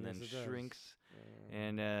fluxes and Yes, then it does. shrinks.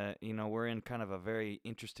 And, you know, we're in kind of a very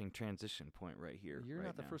interesting transition point right here. You're right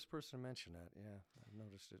not the now. first person to mention that. Yeah, I've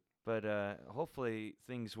noticed it. But hopefully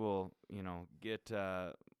things will, you know, get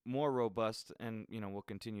more robust, and you know, we'll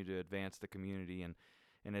continue to advance the community.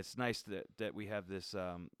 And it's nice that we have this,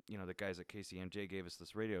 you know, the guys at KCMJ gave us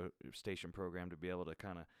this radio station program to be able to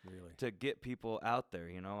kind of Really. to get people out there,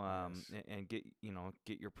 you know, Yes. and get, you know,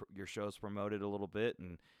 get your shows promoted a little bit.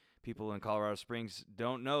 And people in Colorado Springs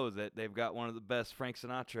don't know that they've got one of the best Frank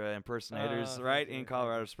Sinatra impersonators thank right you, in thank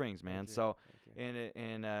Colorado you, Springs, man. Thank you, So. thank you.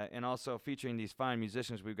 And also featuring these fine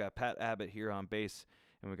musicians, we've got Pat Abbott here on bass,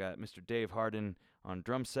 and we got Mr. Dave Hardin on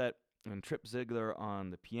drum set, and Trip Ziegler on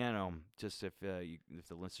the piano. Just if the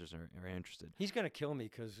listeners are interested. He's going to kill me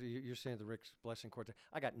because you're saying the Rick's Blessing Quartet.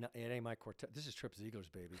 I got it ain't my quartet. This is Trip Ziegler's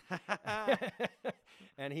baby,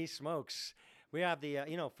 and he smokes. We have the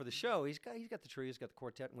you know, for the show. He's got the trio, he's got the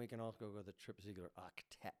quartet, and we can also go with the Trip Ziegler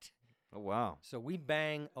octet. Oh wow! So we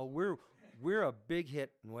bang. Oh, we're a big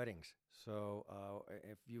hit in weddings. So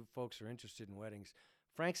if you folks are interested in weddings,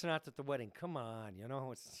 Frank Sinatra at the wedding. Come on, you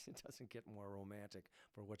know, it doesn't get more romantic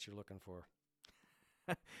for what you're looking for.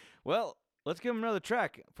 Well, let's give him another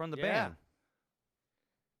track from the Yeah. band.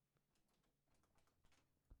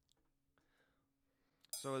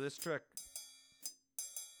 So this track,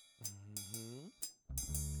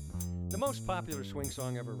 The most popular swing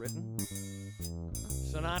song ever written.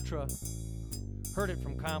 Sinatra heard it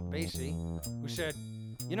from Count Basie, who said,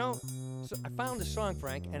 "You know, so I found this song,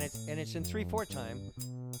 Frank, and it's in 3/4 time."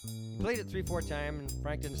 He played it 3/4 time, and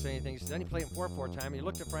Frank didn't say anything. Then he played it 4/4 time. And he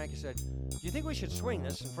looked at Frank and said, "Do you think we should swing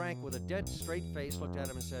this?" And Frank, with a dead straight face, looked at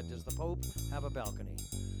him and said, "Does the Pope have a balcony?"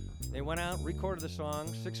 They went out, recorded the song.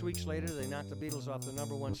 6 weeks later, they knocked the Beatles off the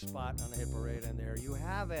 #1 spot on the hit parade, and there you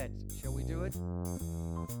have it. Shall we do it?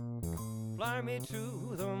 Fly me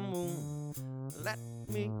to the moon, let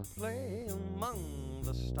me play among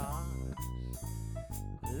the stars.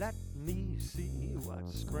 Let me see what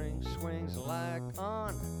spring swings like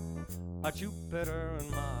on a Jupiter and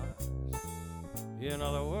Mars. In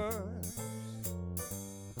other words,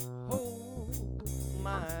 hold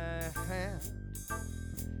my hand.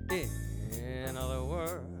 In other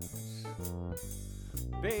words,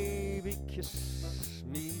 baby, kiss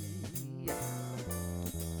me.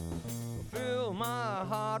 Fill my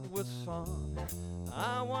heart with song.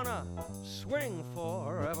 I wanna swing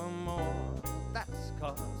forevermore. That's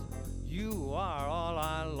 'cause you are all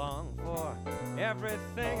I long for.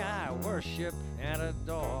 Everything I worship and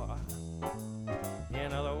adore.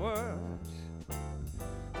 In other words,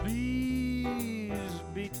 please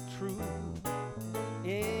be true.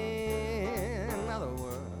 In other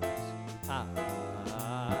words,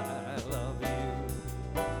 I love you.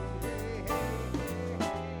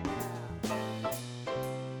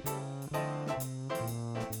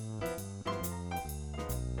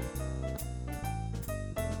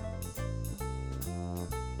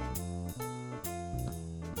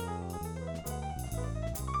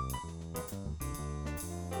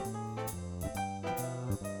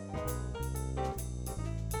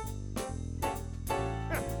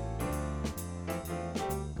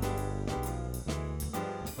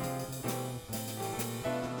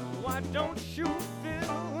 Why don't you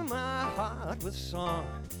fill my heart with song?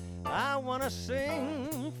 I wanna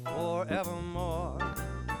sing forevermore.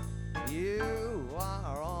 You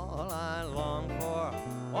are all I long for,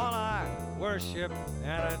 all I worship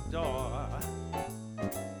and adore.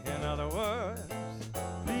 In other words,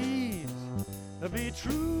 please be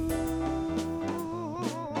true.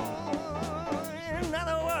 In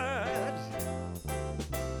other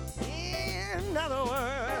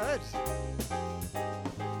words,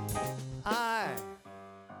 I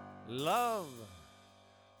love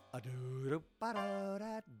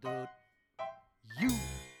you.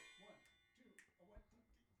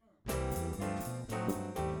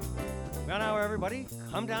 Well, now, everybody,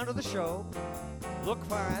 come down to the show. Look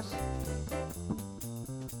for us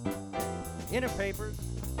in the papers,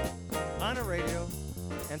 on the radio,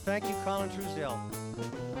 and thank you, Colin Truesdell.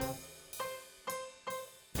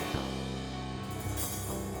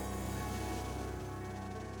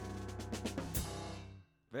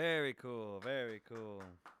 Very cool, very cool.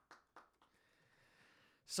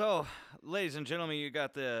 So, ladies and gentlemen, you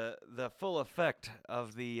got the full effect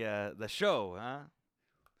of the show, huh?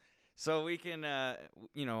 So we can,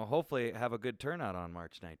 hopefully have a good turnout on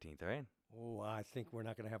March 19th, right? Oh, I think we're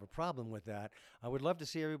not going to have a problem with that. I would love to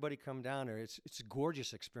see everybody come down there. It's a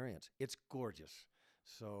gorgeous experience. It's gorgeous.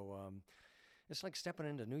 So it's like stepping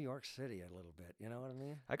into New York City a little bit. You know what I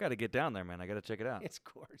mean? I got to get down there, man. I got to check it out. It's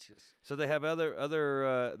gorgeous. So they have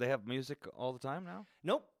other they have music all the time now?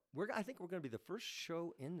 Nope. I think we're going to be the first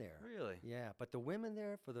show in there. Really? Yeah, but the women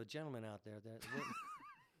there, for the gentlemen out there,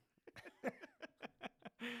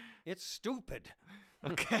 it's stupid.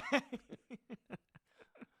 Okay.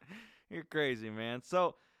 You're crazy, man.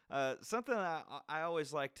 So something I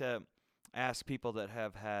always like to ask people that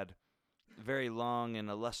have had very long and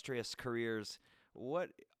illustrious careers,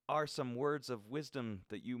 what are some words of wisdom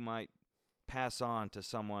that you might pass on to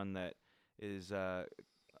someone that is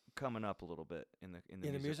coming up a little bit in the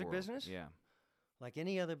music world? business? Yeah. Like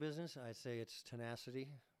any other business, I'd say it's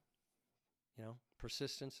tenacity,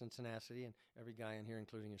 persistence and tenacity, and every guy in here,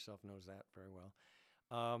 including yourself, knows that very well.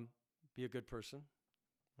 Be a good person,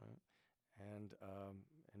 right? And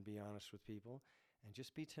be honest with people, and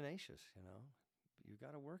just be tenacious, You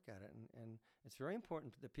got to work at it, and it's very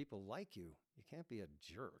important that people like you. You can't be a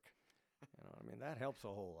jerk. That helps a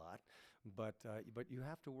whole lot, but you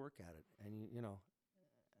have to work at it, and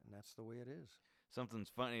and that's the way it is.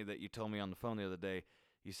 Something's funny that you told me on the phone the other day.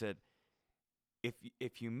 You said,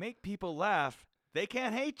 if you make people laugh, they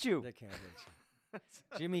can't hate you. They can't hate you.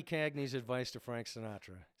 Jimmy Cagney's advice to Frank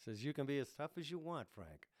Sinatra says, "You can be as tough as you want,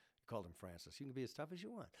 Frank." He called him Francis. "You can be as tough as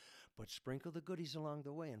you want, but sprinkle the goodies along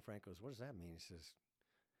the way." And Frank goes, "What does that mean?" He says,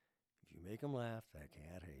 "If you make them laugh, they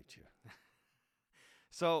can't hate you."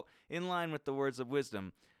 So, in line with the words of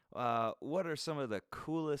wisdom, what are some of the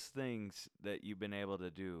coolest things that you've been able to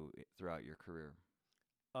do throughout your career?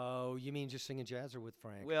 Oh, you mean just singing jazz or with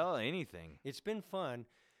Frank? Well, anything. It's been fun,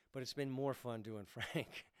 but it's been more fun doing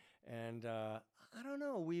Frank. And I don't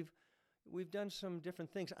know. We've done some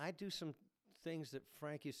different things. I do some things that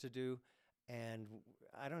Frank used to do, and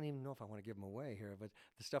I don't even know if I want to give them away here, but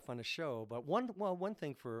the stuff on the show. But one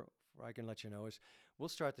thing for I can let you know is we'll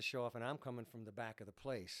start the show off, and I'm coming from the back of the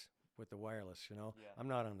place with the wireless. Yeah. I'm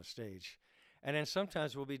not on the stage. And then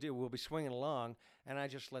sometimes we'll be swinging along, and I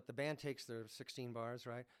just let the band takes their 16 bars,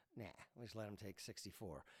 right? Nah, we just let them take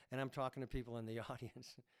 64. And I'm talking to people in the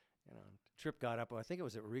audience. Tripp got up, I think it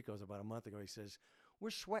was at Rico's about a month ago. He says,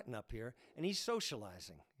 "We're sweating up here," and he's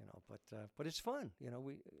socializing, but it's fun.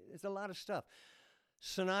 It's a lot of stuff.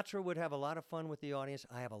 Sinatra would have a lot of fun with the audience.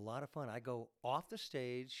 I have a lot of fun. I go off the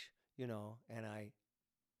stage, and I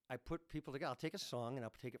put people together. I'll take a song, and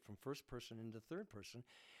I'll take it from first person into third person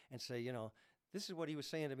and say, this is what he was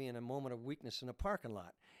saying to me in a moment of weakness in a parking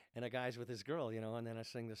lot. And a guy's with his girl, and then I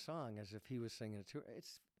sing the song as if he was singing it to her.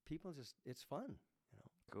 It's fun.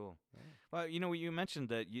 Cool. Yeah. Well, you mentioned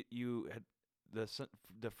that you had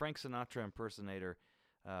the Frank Sinatra impersonator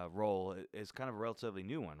role is kind of a relatively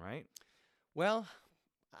new one, right? Well,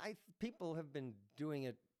 people have been doing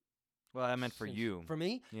it. Well, I meant for you. For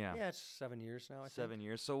me? Yeah. Yeah, it's 7 years now, I think. 7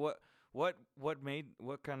 years. So what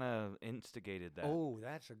kind of instigated that? Oh,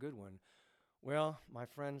 that's a good one. Well, my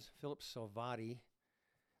friend Philip Salvati,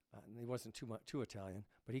 he wasn't too Italian,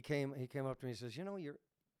 but he came up to me and says, you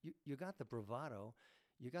got the bravado,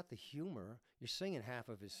 you got the humor, you're singing half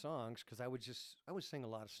of his songs, because I would sing a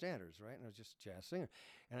lot of standards, right? And I was just a jazz singer.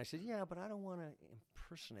 And I said, yeah, but I don't want to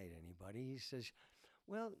impersonate anybody. He says,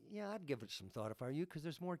 well, yeah, I'd give it some thought if I were you, because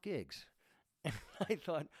there's more gigs. And I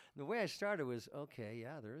thought, the way I started was, okay,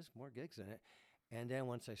 yeah, there is more gigs in it. And then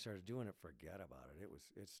once I started doing it, forget about it.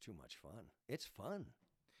 It's too much fun. It's fun.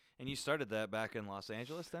 And you started that back in Los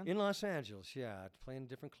Angeles then? In Los Angeles, yeah. Playing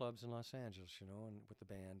different clubs in Los Angeles, and with the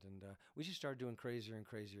band. And we just started doing crazier and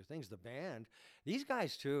crazier things. The band, these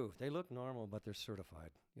guys too, they look normal, but they're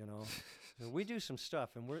certified. you know. So we do some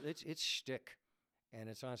stuff, and it's shtick, and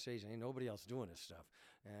it's on stage. Ain't nobody else doing this stuff.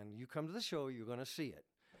 And you come to the show, you're gonna see it,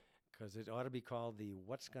 because it ought to be called the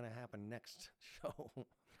 "What's Gonna Happen Next" show.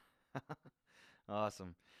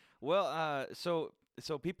 Awesome. Well, so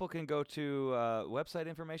people can go to website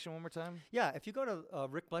information one more time. Yeah, if you go to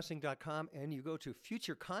rickblessing.com and you go to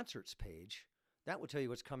Future Concerts page, that will tell you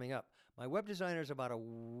what's coming up. My web designer is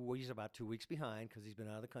he's about 2 weeks behind because he's been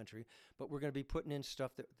out of the country, but we're going to be putting in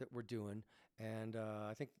stuff that we're doing, and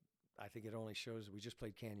I think it only shows we just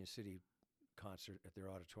played Canyon City concert at their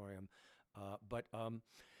auditorium, but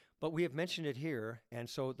we have mentioned it here, and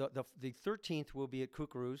so the 13th will be at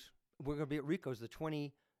Kookaroos. We're going to be at Rico's the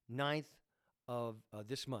 29th of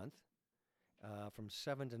this month from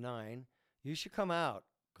 7 to 9. You should come out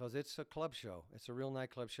because it's a club show. It's a real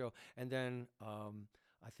nightclub show. And then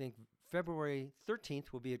I think February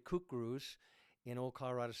 13th will be at Kookaroos in Old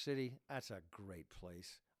Colorado City. That's a great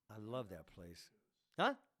place. I love that place.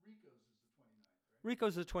 Huh?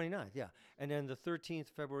 Rico's is the 29th, right? Rico's is the 29th, yeah. And then the 13th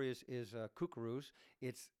February is Kookaroos.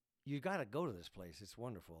 You got to go to this place. It's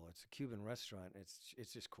wonderful. It's a Cuban restaurant.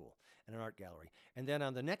 It's just cool, and an art gallery. And then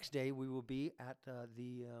on the next day, we will be at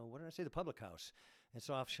the Public House. It's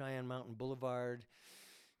off Cheyenne Mountain Boulevard,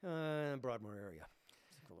 Broadmoor area.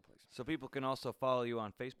 It's a cool place. So people can also follow you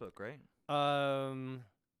on Facebook, right? I'm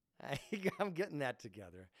getting that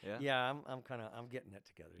together. Yeah. Yeah, I'm getting that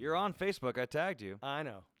together. You're on Facebook. I tagged you. I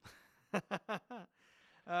know.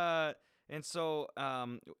 And so,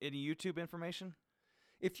 any YouTube information?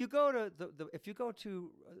 If you go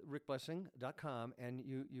to rickblessing.com and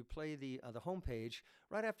you play the homepage,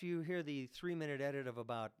 right after you hear the 3-minute edit of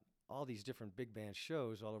about all these different big band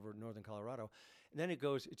shows all over northern Colorado, and then it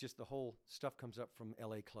just the whole stuff comes up from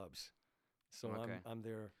LA clubs. So Okay. I'm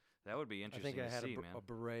there. That would be I interesting think I to had see, a man.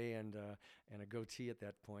 beret and a goatee at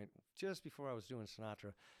that point, just before I was doing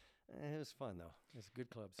Sinatra. It was fun though. It's good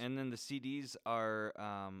clubs. And then the CDs are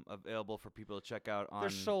available for people to check out on. They're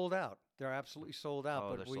sold out. They're absolutely sold out. Oh,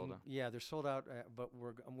 but they're sold out. Yeah, they're sold out. But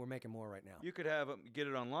we're making more right now. You could get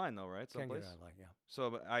it online though, right? Can Someplace. get it online, yeah.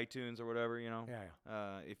 So iTunes or whatever, you know.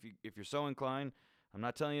 Yeah. If you're so inclined, I'm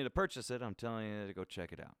not telling you to purchase it. I'm telling you to go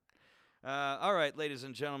check it out. All right, ladies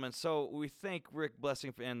and gentlemen. So we thank Rick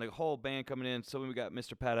Blessing and the whole band coming in. So we got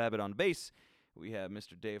Mr. Pat Abbott on bass. We have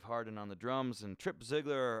Mr. Dave Harden on the drums and Trip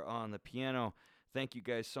Ziegler on the piano. Thank you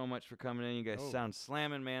guys so much for coming in. You guys sound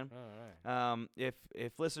slamming, man. All right.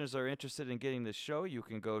 If listeners are interested in getting this show, you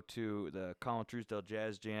can go to the Colin Truesdale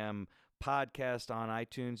Jazz Jam podcast on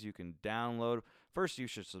iTunes. You can download. First, you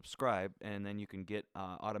should subscribe, and then you can get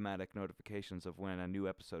automatic notifications of when a new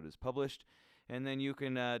episode is published. And then you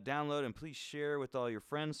can download and please share with all your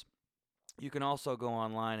friends. You can also go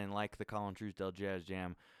online and like the Colin Truesdale Jazz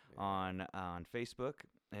Jam on Facebook.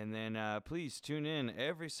 And then please tune in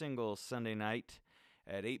every single Sunday night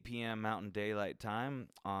at 8 p.m. Mountain Daylight Time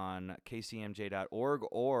on kcmj.org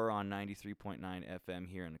or on 93.9 FM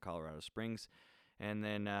here in Colorado Springs. And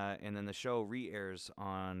then the show re-airs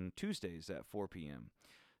on Tuesdays at 4 p.m.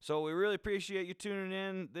 So we really appreciate you tuning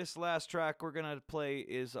in. This last track we're going to play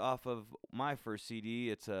is off of my first CD.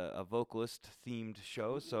 It's a vocalist-themed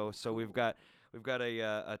show. So we've got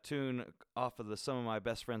a tune off of the Some of My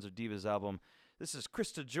Best Friends Are Divas album. This is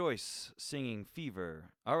Krista Joyce singing Fever.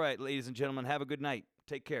 All right, ladies and gentlemen, have a good night.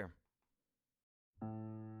 Take care.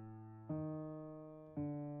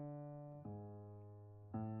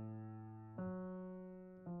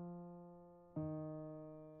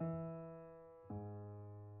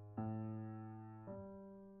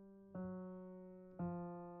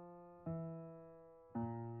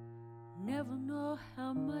 Never know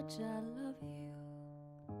how much I love you.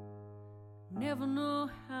 Never know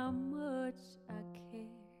how much I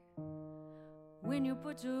care. When you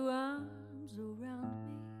put your arms around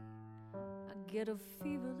me, I get a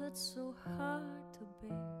fever that's so hard to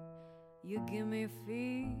bear. You give me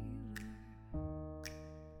fever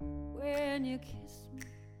when you kiss me,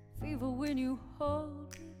 fever when you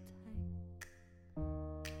hold me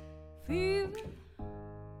tight, fever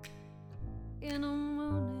in the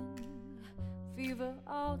morning, fever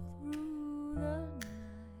all through the night.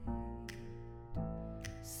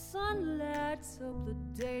 Sun lights up the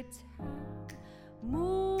daytime,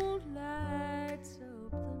 moon lights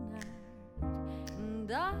up the night,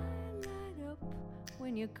 and I light up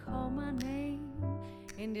when you call my name,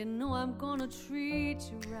 and you know I'm gonna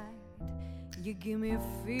treat you right. You give me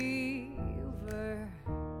fever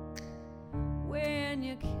when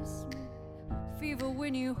you kiss me, fever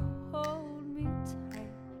when you hold me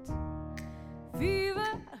tight,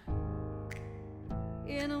 fever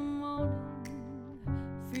in the morning,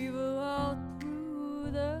 fever all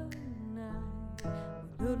through the night.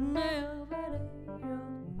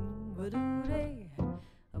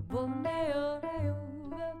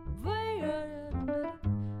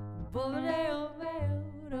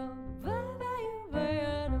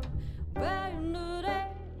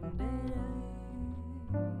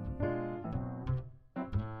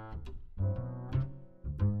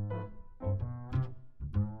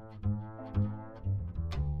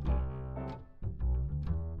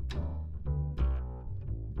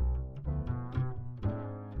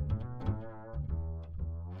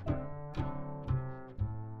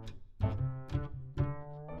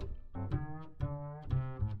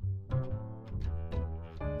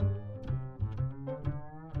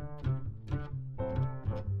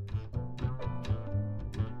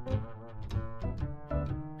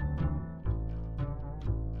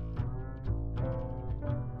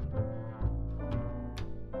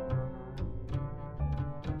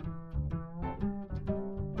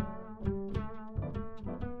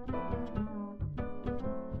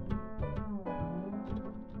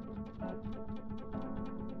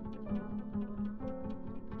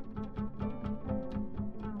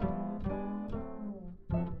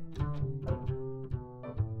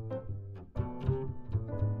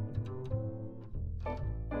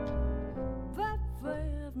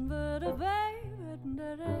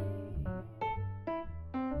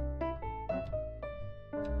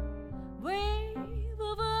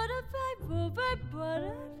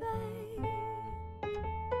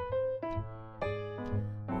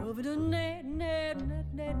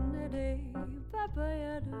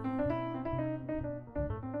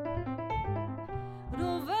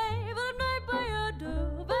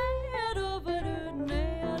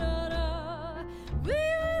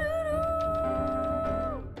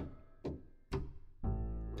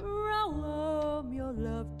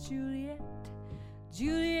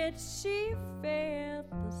 Juliet, she felt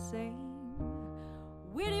the same.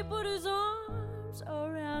 When he put his arms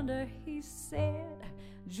around her, he said,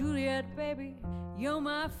 Juliet, baby, you're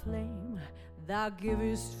my flame, thou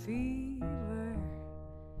givest fever.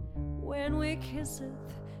 When we kisseth,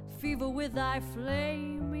 fever with thy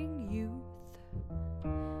flaming youth.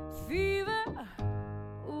 Fever,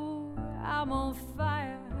 ooh, I'm on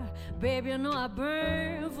fire, baby, you know I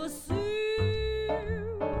burn for sooth.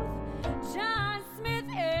 John Smith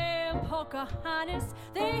and Pocahontas,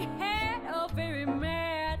 they had a very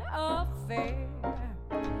mad affair.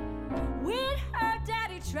 When her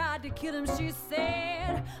daddy tried to kill him, she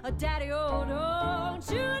said, Daddy, oh, don't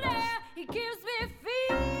you dare, he gives me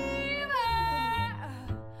fever.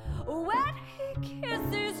 When he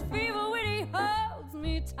kisses, fever when he holds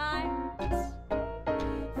me tight.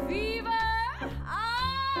 Fever,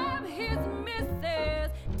 I'm his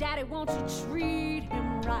missus. Daddy, won't you treat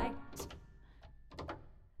him right?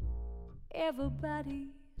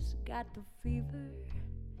 Everybody's got the fever.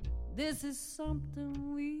 This is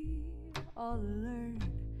something we all learned.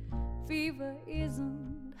 Fever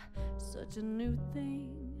isn't such a new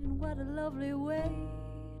thing, and what a lovely way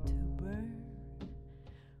to burn.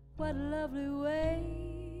 What a lovely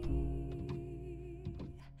way